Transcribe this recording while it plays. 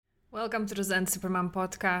Welcome to the Zen Supermom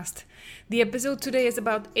podcast. The episode today is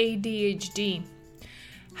about ADHD.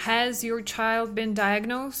 Has your child been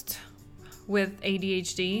diagnosed with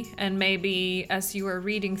ADHD? And maybe as you are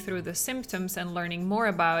reading through the symptoms and learning more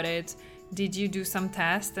about it, did you do some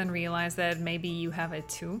tests and realize that maybe you have it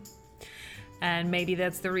too? And maybe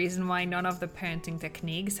that's the reason why none of the parenting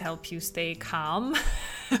techniques help you stay calm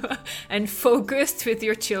and focused with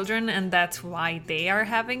your children, and that's why they are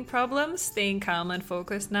having problems staying calm and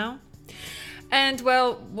focused now. And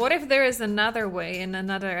well, what if there is another way and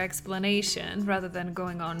another explanation rather than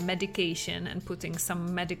going on medication and putting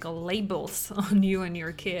some medical labels on you and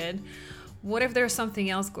your kid? What if there's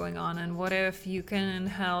something else going on, and what if you can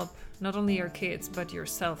help not only your kids but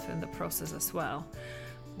yourself in the process as well,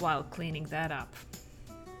 while cleaning that up?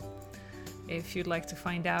 If you'd like to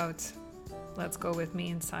find out, let's go with me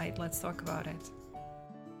inside. Let's talk about it.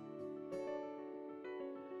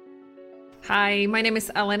 Hi, my name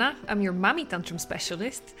is Elena. I'm your mommy tantrum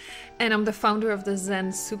specialist, and I'm the founder of the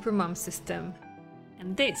Zen Supermom system.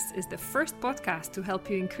 And this is the first podcast to help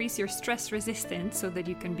you increase your stress resistance so that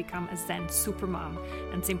you can become a Zen Supermom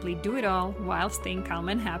and simply do it all while staying calm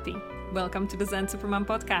and happy. Welcome to the Zen Supermom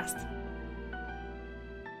podcast.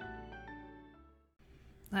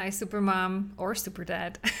 Hi, Supermom or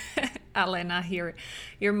Superdad. Alena here,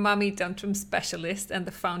 your mommy tantrum specialist and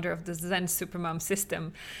the founder of the Zen Supermom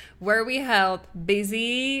system, where we help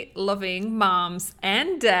busy, loving moms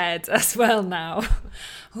and dads as well now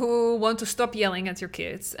who want to stop yelling at your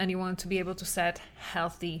kids, and you want to be able to set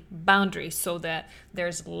healthy boundaries so that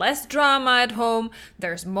there's less drama at home,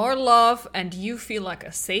 there's more love, and you feel like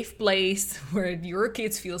a safe place where your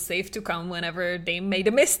kids feel safe to come whenever they made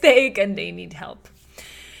a mistake and they need help.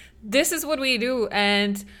 This is what we do,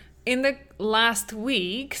 and in the last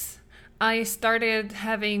weeks, I started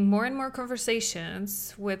having more and more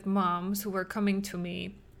conversations with moms who were coming to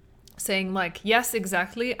me saying like, yes,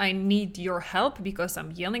 exactly, I need your help because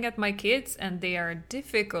I'm yelling at my kids and they are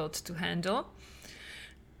difficult to handle.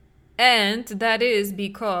 And that is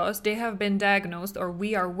because they have been diagnosed, or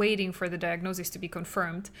we are waiting for the diagnosis to be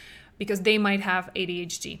confirmed, because they might have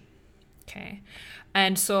ADHD. Okay.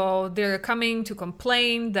 And so they're coming to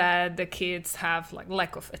complain that the kids have like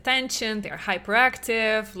lack of attention, they're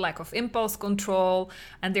hyperactive, lack of impulse control,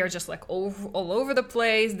 and they're just like all over the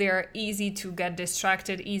place. They're easy to get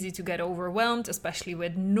distracted, easy to get overwhelmed, especially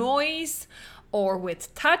with noise or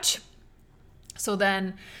with touch. So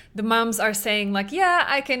then the moms are saying like, yeah,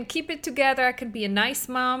 I can keep it together, I can be a nice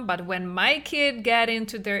mom, but when my kid get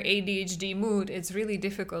into their ADHD mood, it's really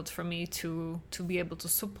difficult for me to be able to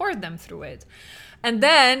support them through it. And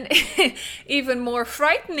then even more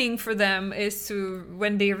frightening for them is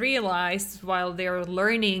when they realize, while they're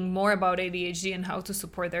learning more about ADHD and how to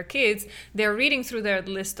support their kids, they're reading through their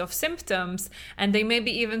list of symptoms, and they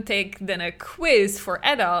maybe even take then a quiz for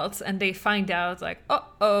adults, and they find out like,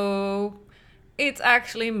 uh-oh, it's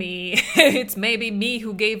actually me. It's maybe me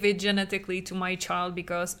who gave it genetically to my child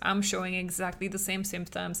because I'm showing exactly the same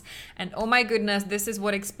symptoms. And oh my goodness, this is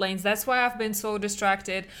what explains. That's why I've been so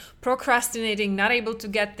distracted, procrastinating, not able to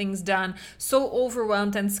get things done, so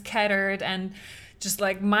overwhelmed and scattered, and just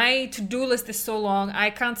like my to-do list is so long, I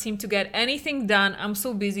can't seem to get anything done. I'm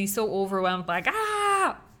so busy, so overwhelmed, like,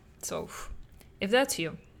 ah! So if that's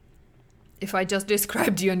you, if I just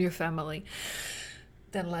described you and your family,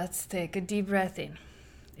 then let's take a deep breath in.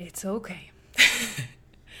 It's okay.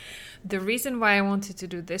 The reason why I wanted to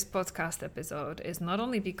do this podcast episode is not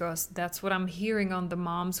only because that's what I'm hearing on the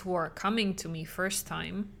moms who are coming to me first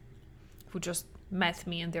time, who just met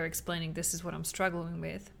me and they're explaining this is what I'm struggling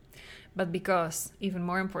with, but because, even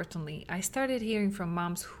more importantly, I started hearing from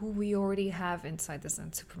moms who we already have inside the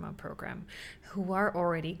Zen Supermom program, who are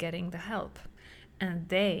already getting the help, and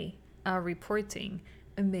they are reporting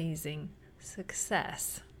amazing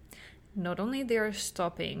success. Not only they are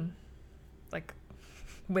stopping like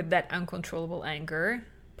with that uncontrollable anger,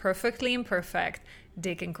 perfectly imperfect,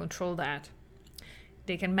 they can control that.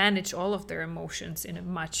 They can manage all of their emotions in a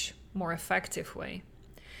much more effective way.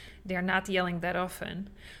 They're not yelling that often,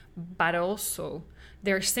 but also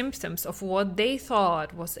their symptoms of what they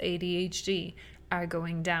thought was ADHD are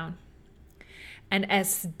going down. And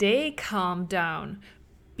as they calm down,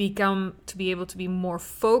 become to be able to be more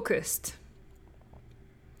focused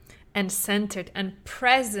and centered and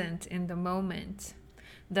present in the moment,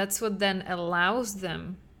 that's what then allows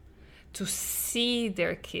them to see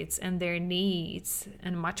their kids and their needs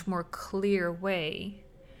in a much more clear way.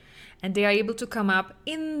 And they are able to come up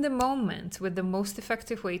in the moment with the most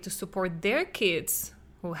effective way to support their kids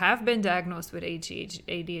who have been diagnosed with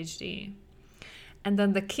ADHD. And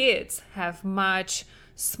then the kids have much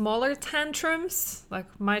smaller tantrums, like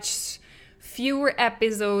much fewer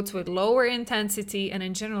episodes with lower intensity, and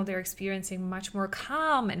in general they're experiencing much more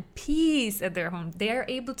calm and peace at their home. They are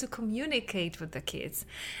able to communicate with the kids,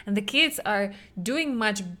 and the kids are doing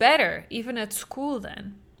much better even at school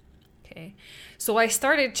then. Okay, so I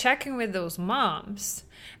started checking with those moms,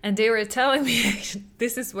 and they were telling me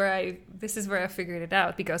this is where I figured it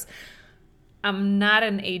out, because I'm not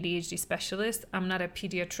an ADHD specialist, I'm not a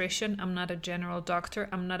pediatrician, I'm not a general doctor,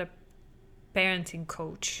 I'm not a parenting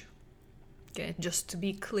coach. Okay, just to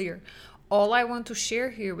be clear, all I want to share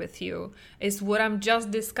here with you is what I'm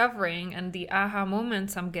just discovering and the aha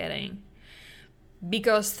moments I'm getting.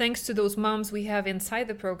 Because thanks to those moms we have inside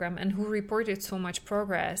the program and who reported so much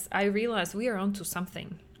progress, I realized we are onto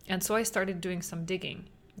something. And so I started doing some digging.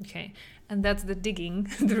 Okay, and that's the digging.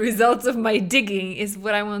 The results of my digging is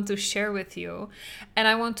what I want to share with you. And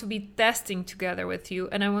I want to be testing together with you,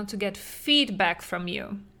 and I want to get feedback from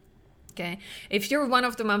you. Okay, if you're one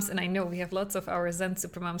of the moms, and I know we have lots of our Zen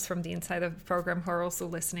super moms from the inside of the program who are also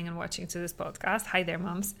listening and watching to this podcast. Hi there,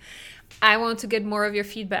 moms. I want to get more of your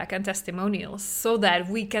feedback and testimonials so that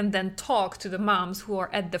we can then talk to the moms who are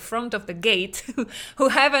at the front of the gate, who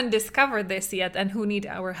haven't discovered this yet and who need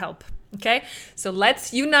our help. Okay, so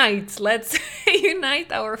let's unite. Let's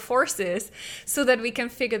unite our forces so that we can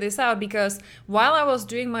figure this out. Because while I was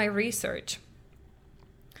doing my research,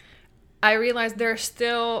 I realized there are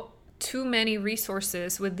still too many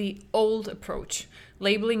resources with the old approach,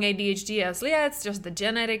 labeling ADHD as, yeah, it's just the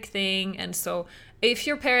genetic thing. And so if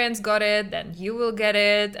your parents got it, then you will get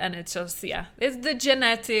it. And it's just, yeah, it's the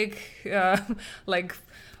genetic, like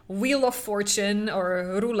wheel of fortune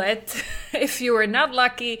or roulette. If you were not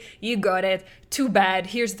lucky, you got it. Too bad.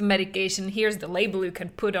 Here's the medication. Here's the label you can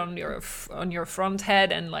put on your front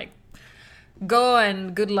head and like go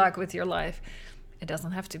and good luck with your life. It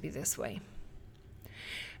doesn't have to be this way.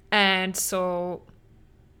 And so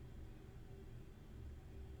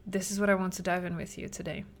this is what I want to dive in with you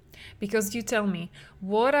today. Because you tell me,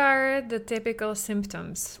 what are the typical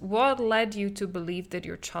symptoms? What led you to believe that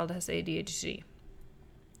your child has ADHD?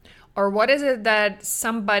 Or what is it that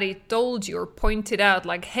somebody told you or pointed out,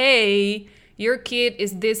 like, hey, your kid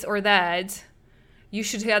is this or that, you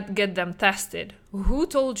should get them tested. Who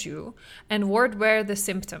told you, and what were the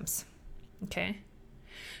symptoms? Okay?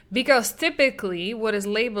 Because typically what is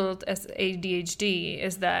labeled as ADHD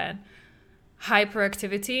is that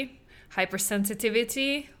hyperactivity,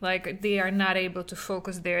 hypersensitivity, like they are not able to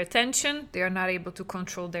focus their attention, they are not able to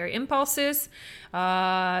control their impulses,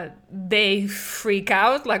 they freak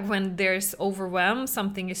out, like when there's overwhelm,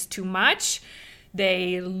 something is too much,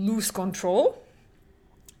 they lose control.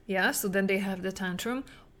 Yeah, so then they have the tantrum.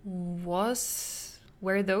 Were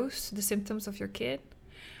those the symptoms of your kid?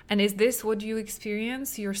 And is this what you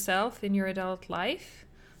experience yourself in your adult life?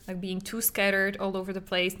 Like being too scattered all over the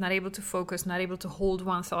place, not able to focus, not able to hold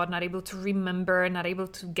one thought, not able to remember, not able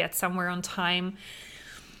to get somewhere on time.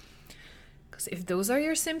 Because if those are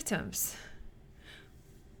your symptoms,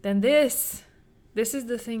 then this is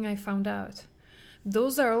the thing I found out.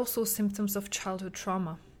 Those are also symptoms of childhood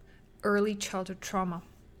trauma, early childhood trauma.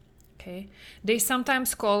 Okay? They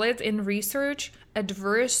sometimes call it in research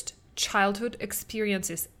adverse childhood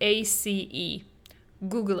experiences, ACE.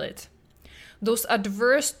 Google it. Those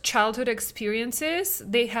adverse childhood experiences,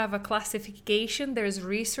 they have a classification. There's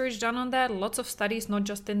research done on that. Lots of studies, not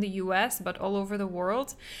just in the US, but all over the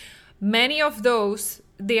world. Many of those,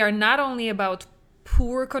 they are not only about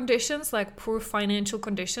poor conditions, like poor financial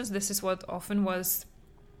conditions. This is what often was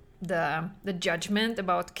the judgment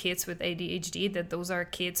about kids with ADHD, that those are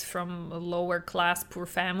kids from lower class, poor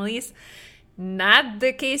families. Not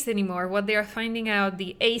the case anymore. What they are finding out,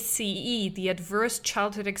 the ACE, the adverse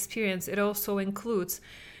childhood experience, it also includes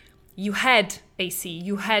you had ACE,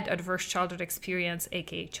 you had adverse childhood experience,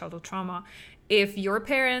 aka childhood trauma. If your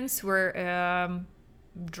parents were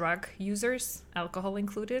drug users, alcohol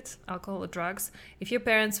included, alcohol or drugs, if your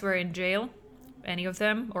parents were in jail, any of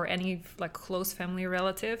them, or any like close family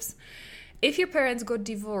relatives, if your parents got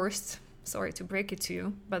divorced, sorry to break it to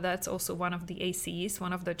you, but that's also one of the ACEs,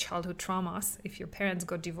 one of the childhood traumas, if your parents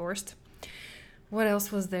got divorced. What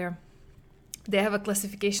else was there? They have a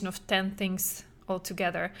classification of 10 things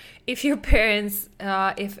altogether. If your parents,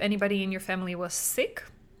 if anybody in your family was sick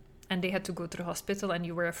and they had to go to the hospital and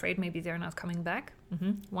you were afraid maybe they're not coming back,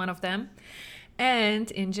 one of them. And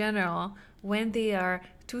in general, when they are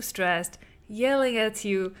too stressed, yelling at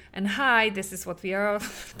you, and hi, this is what we are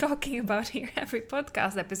talking about here every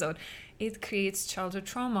podcast episode, it creates childhood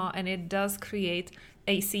trauma, and it does create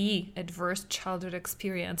ACE, adverse childhood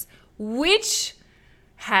experience, which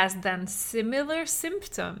has then similar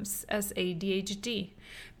symptoms as ADHD.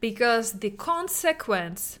 Because the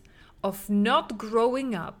consequence of not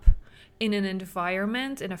growing up in an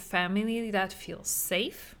environment, in a family that feels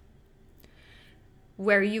safe,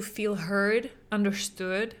 where you feel heard,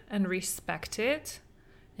 understood, and respected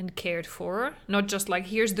and cared for, not just like,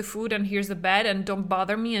 here's the food and here's the bed and don't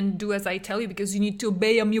bother me and do as I tell you because you need to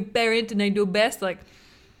obey, I'm your parent and I know best. Like,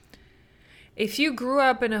 if you grew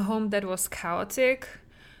up in a home that was chaotic,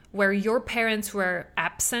 where your parents were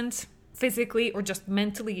absent physically or just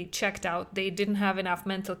mentally checked out, they didn't have enough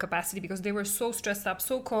mental capacity because they were so stressed up,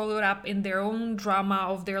 so caught up in their own drama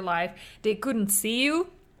of their life, they couldn't see you,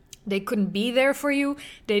 they couldn't be there for you,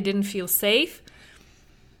 they didn't feel safe,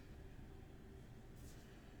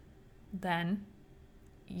 then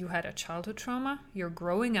you had a childhood trauma, you're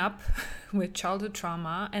growing up with childhood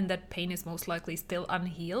trauma, and that pain is most likely still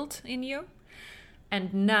unhealed in you.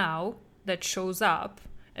 And now that shows up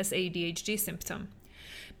as ADHD symptom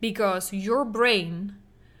because your brain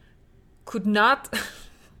could not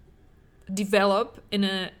develop in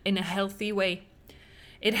a healthy way.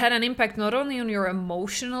 It had an impact not only on your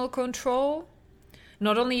emotional control,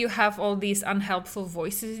 not only you have all these unhelpful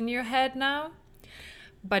voices in your head now,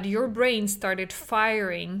 but your brain started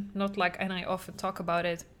firing, not like, and I often talk about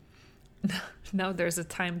it, now there's a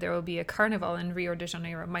time there will be a carnival in Rio de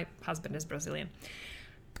Janeiro. My husband is Brazilian.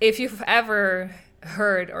 If you've ever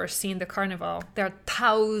heard or seen the carnival, there are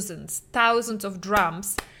thousands of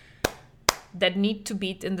drums that need to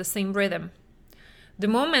beat in the same rhythm. The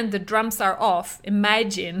moment the drums are off,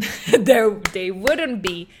 imagine they wouldn't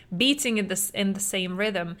be beating in the same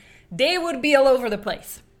rhythm. They would be all over the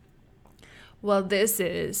place. Well, this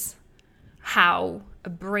is how a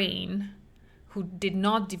brain who did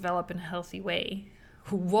not develop in a healthy way,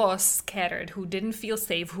 who was scattered, who didn't feel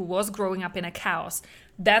safe, who was growing up in a chaos,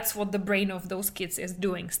 that's what the brain of those kids is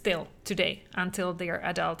doing still today until their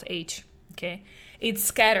adult age. Okay? It's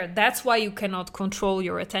scattered. That's why you cannot control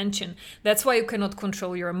your attention. That's why you cannot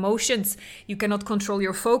control your emotions. You cannot control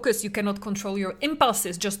your focus. You cannot control your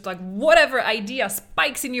impulses. Just like whatever idea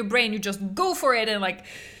spikes in your brain, you just go for it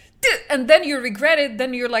and then you regret it.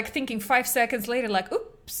 Then you're like thinking 5 seconds later, like,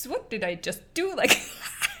 oops, what did I just do? Like,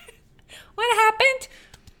 what happened?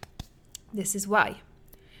 This is why.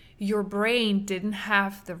 Your brain didn't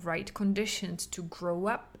have the right conditions to grow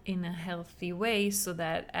up in a healthy way so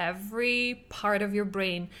that every part of your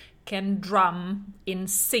brain can drum in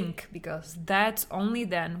sync, because that's only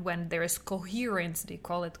then when there is coherence, they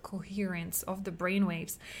call it coherence of the brain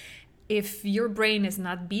waves. If your brain is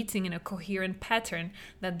not beating in a coherent pattern,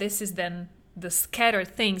 that this is then the scattered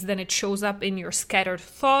things, then it shows up in your scattered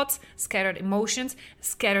thoughts, scattered emotions,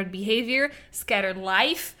 scattered behavior, scattered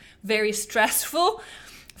life, very stressful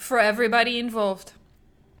for everybody involved.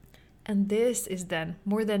 And this is then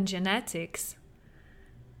more than genetics.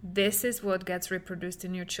 This is what gets reproduced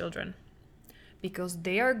in your children, because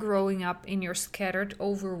they are growing up in your scattered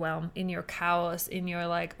overwhelm, in your chaos, in your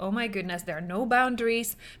like, oh my goodness, there are no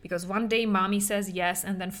boundaries, because one day mommy says yes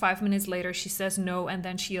and then 5 minutes later she says no and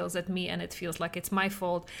then she yells at me and it feels like it's my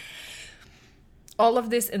fault. All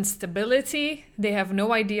of this instability, they have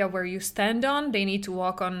no idea where you stand on. They need to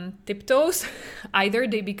walk on tiptoes. Either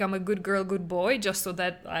they become a good girl, good boy, just so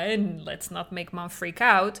that let's not make mom freak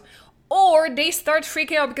out, or they start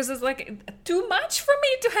freaking out because it's like too much for me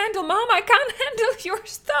to handle, mom. I can't handle your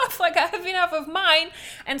stuff. Like, I have enough of mine.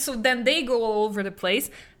 And so then they go all over the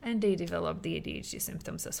place and they develop the ADHD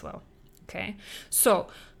symptoms as well. Okay. So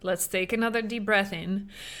let's take another deep breath in.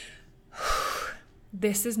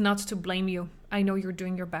 This is not to blame you. I know you're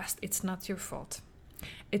doing your best. It's not your fault.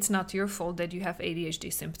 It's not your fault that you have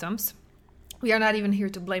ADHD symptoms. We are not even here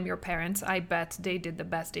to blame your parents. I bet they did the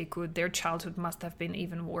best they could. Their childhood must have been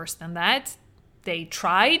even worse than that. They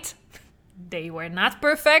tried. They were not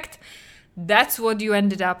perfect. That's what you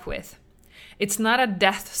ended up with. It's not a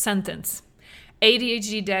death sentence.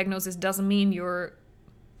 ADHD diagnosis doesn't mean you're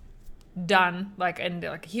done.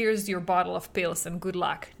 Like here's your bottle of pills and good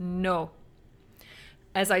luck. No.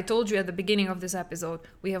 As I told you at the beginning of this episode,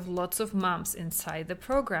 we have lots of moms inside the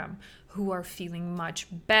program who are feeling much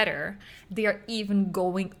better. They are even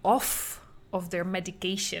going off of their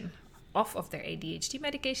medication, off of their ADHD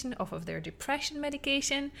medication, off of their depression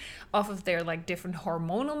medication, off of their like different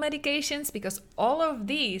hormonal medications, because all of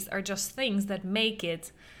these are just things that make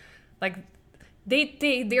it like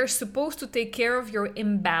they're supposed to take care of your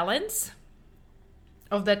imbalance,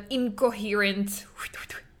 of that incoherent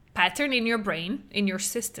pattern in your brain, in your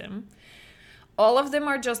system. All of them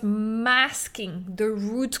are just masking the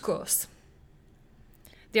root cause.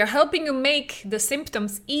 They're helping you make the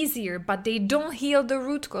symptoms easier, but they don't heal the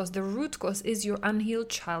root cause. The root cause is your unhealed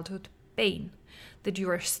childhood pain that you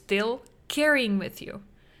are still carrying with you.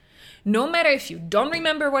 No matter if you don't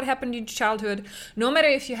remember what happened in your childhood, no matter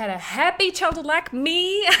if you had a happy childhood like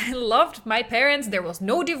me, I loved my parents, there was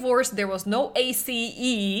no divorce, there was no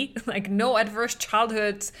ACE, like no adverse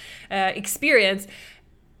childhood experience,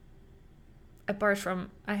 apart from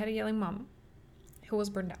I had a yelling mom who was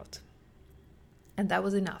burned out. And that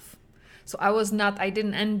was enough. So I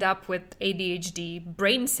didn't end up with ADHD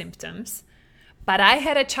brain symptoms, but I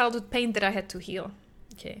had a childhood pain that I had to heal.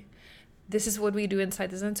 Okay. This is what we do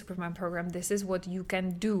inside the Zen Supermom program. This is what you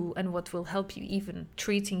can do and what will help you even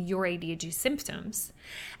treating your ADHD symptoms.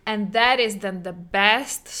 And that is then the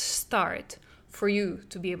best start for you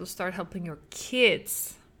to be able to start helping your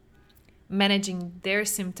kids managing their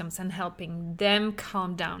symptoms and helping them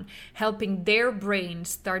calm down, helping their brain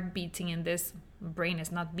start beating in this. Brain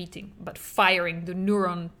is not beating, but firing the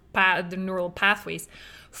neural pathways,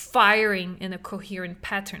 firing in a coherent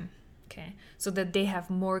pattern. Okay, so that they have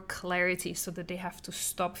more clarity, so that they have to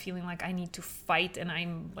stop feeling like I need to fight and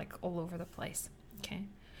I'm like all over the place. Okay,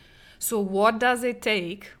 so what does it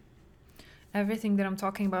take? Everything that I'm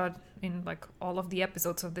talking about in like all of the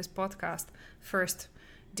episodes of this podcast. First,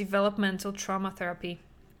 developmental trauma therapy.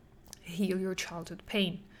 Heal your childhood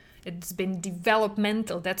pain. It's been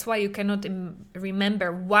developmental. That's why you cannot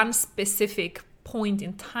remember one specific point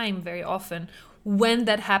in time very often when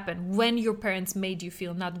that happened, when your parents made you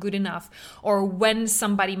feel not good enough, or when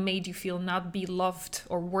somebody made you feel not be loved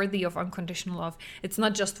or worthy of unconditional love. It's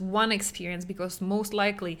not just one experience, because most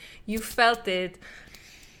likely you felt it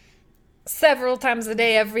several times a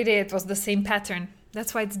day, every day. It was the same pattern.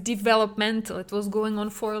 That's why it's developmental. It was going on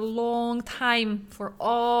for a long time, for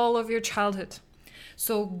all of your childhood.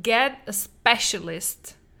 So get a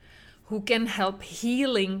specialist who can help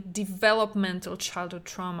healing developmental childhood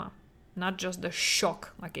trauma. Not just the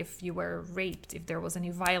shock, like if you were raped, if there was any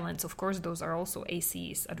violence. Of course, those are also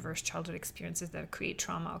ACEs, adverse childhood experiences that create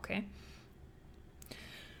trauma, okay?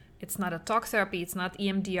 It's not a talk therapy, it's not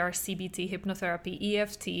EMDR, CBT, hypnotherapy,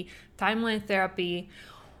 EFT, timeline therapy,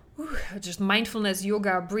 just mindfulness,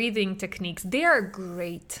 yoga, breathing techniques. They are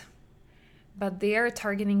great, but they are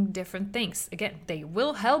targeting different things. Again, they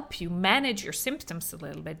will help you manage your symptoms a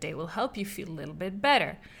little bit. They will help you feel a little bit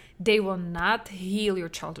better. They will not heal your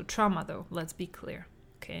childhood trauma, though. Let's be clear.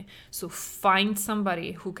 Okay, so find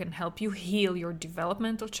somebody who can help you heal your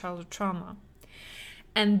developmental childhood trauma,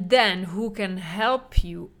 and then who can help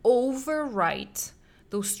you overwrite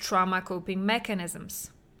those trauma coping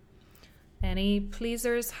mechanisms. Any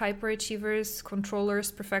pleasers, hyperachievers,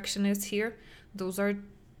 controllers, perfectionists here? Those are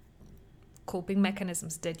coping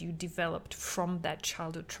mechanisms that you developed from that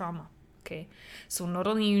childhood trauma. Okay, so not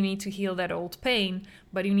only you need to heal that old pain,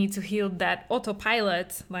 but you need to heal that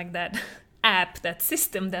autopilot, like that app, that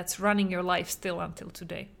system that's running your life still until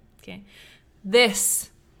today. Okay,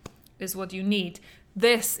 this is what you need.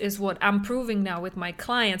 This is what I'm proving now with my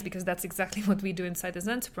clients, because that's exactly what we do inside the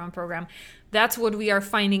Zen Supermom program. That's what we are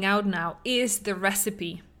finding out now is the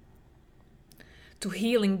recipe to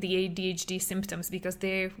healing the ADHD symptoms, because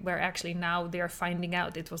they are finding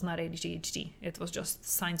out it was not ADHD. It was just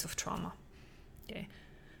signs of trauma. Okay,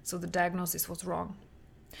 so the diagnosis was wrong.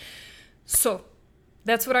 So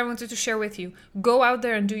that's what I wanted to share with you. Go out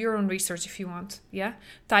there and do your own research if you want. Yeah,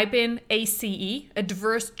 type in ACE,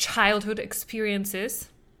 adverse childhood experiences,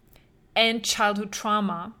 and childhood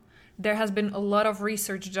trauma. There has been a lot of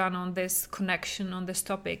research done on this connection, on this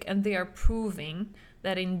topic, and they are proving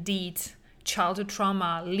that indeed childhood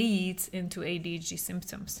trauma leads into ADHD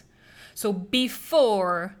symptoms. So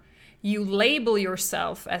before you label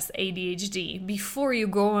yourself as ADHD, before you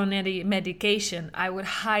go on any medication, I would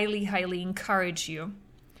highly, highly encourage you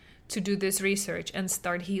to do this research and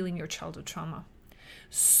start healing your childhood trauma,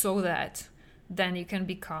 so that then you can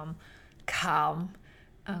become calm,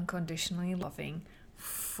 unconditionally loving,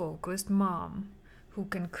 focused mom who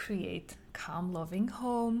can create calm, loving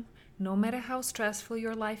home, no matter how stressful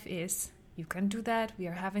your life is. You can do that. We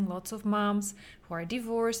are having lots of moms who are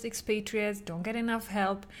divorced, expatriates, don't get enough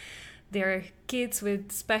help. There are kids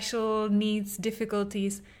with special needs,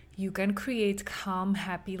 difficulties. You can create calm,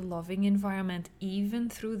 happy, loving environment even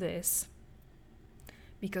through this.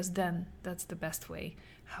 Because then that's the best way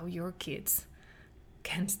how your kids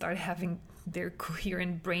can start having their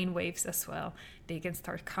coherent brain waves as well. They can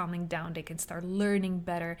start calming down. They can start learning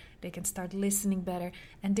better. They can start listening better.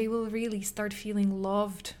 And they will really start feeling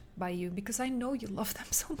loved by you, because I know you love them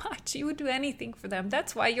so much. You would do anything for them.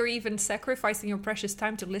 That's why you're even sacrificing your precious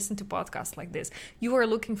time to listen to podcasts like this. You are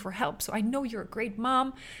looking for help. So I know you're a great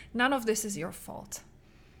mom. None of this is your fault.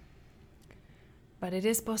 But it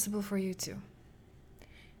is possible for you too.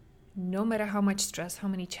 No matter how much stress, how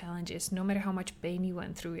many challenges, no matter how much pain you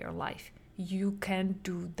went through your life, you can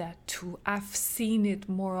do that too. I've seen it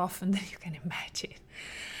more often than you can imagine.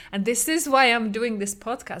 And this is why I'm doing this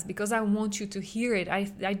podcast, because I want you to hear it.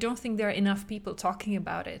 I don't think there are enough people talking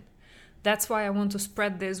about it. That's why I want to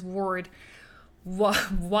spread this word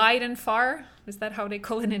wide and far. Is that how they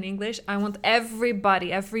call it in English? I want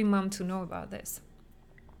everybody, every mom to know about this.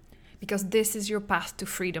 Because this is your path to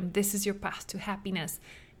freedom. This is your path to happiness,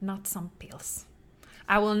 not some pills.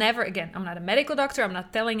 I will never, again, I'm not a medical doctor. I'm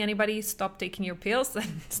not telling anybody stop taking your pills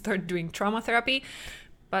and start doing trauma therapy.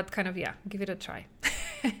 But kind of, yeah, give it a try.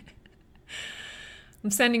 I'm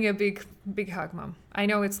sending you a big, big hug, Mom. I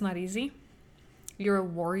know it's not easy. You're a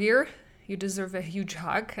warrior. You deserve a huge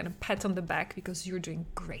hug and a pat on the back because you're doing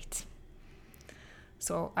great.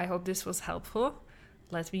 So I hope this was helpful.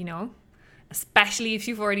 Let me know. Especially if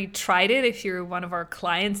you've already tried it, if you're one of our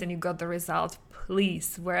clients and you got the result,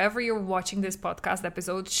 please, wherever you're watching this podcast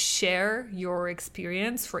episode, share your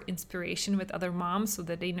experience for inspiration with other moms so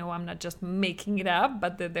that they know I'm not just making it up,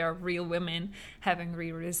 but that there are real women having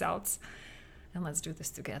real results. And let's do this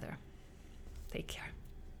together. Take care.